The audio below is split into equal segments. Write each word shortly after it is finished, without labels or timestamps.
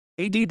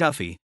A.D.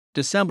 Duffey,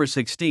 December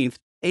 16,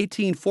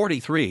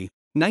 1843,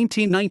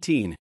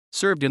 1919,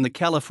 served in the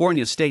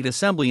California State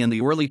Assembly in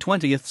the early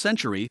 20th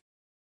century.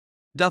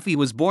 Duffey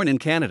was born in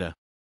Canada.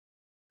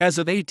 As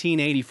of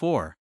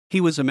 1884, he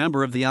was a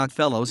member of the Ock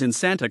Fellows in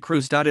Santa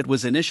Cruz.It. It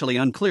was initially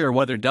unclear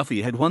whether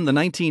Duffey had won the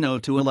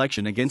 1902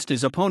 election against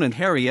his opponent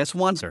Harry S.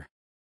 Wanzer.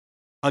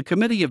 A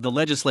committee of the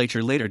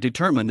legislature later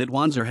determined that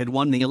Wanzer had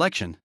won the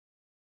election.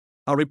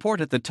 A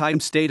report at the time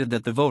stated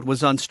that the vote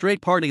was on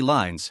straight party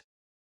lines.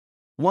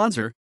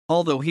 Wanzer,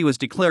 although he was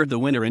declared the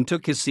winner and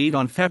took his seat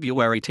on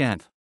February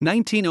 10,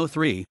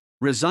 1903,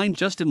 resigned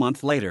just a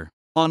month later,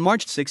 on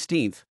March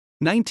 16,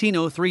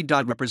 1903.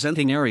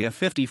 Representing Area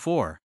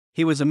 54,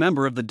 he was a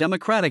member of the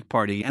Democratic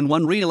Party and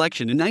won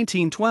re-election in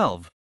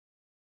 1912.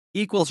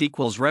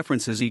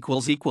 References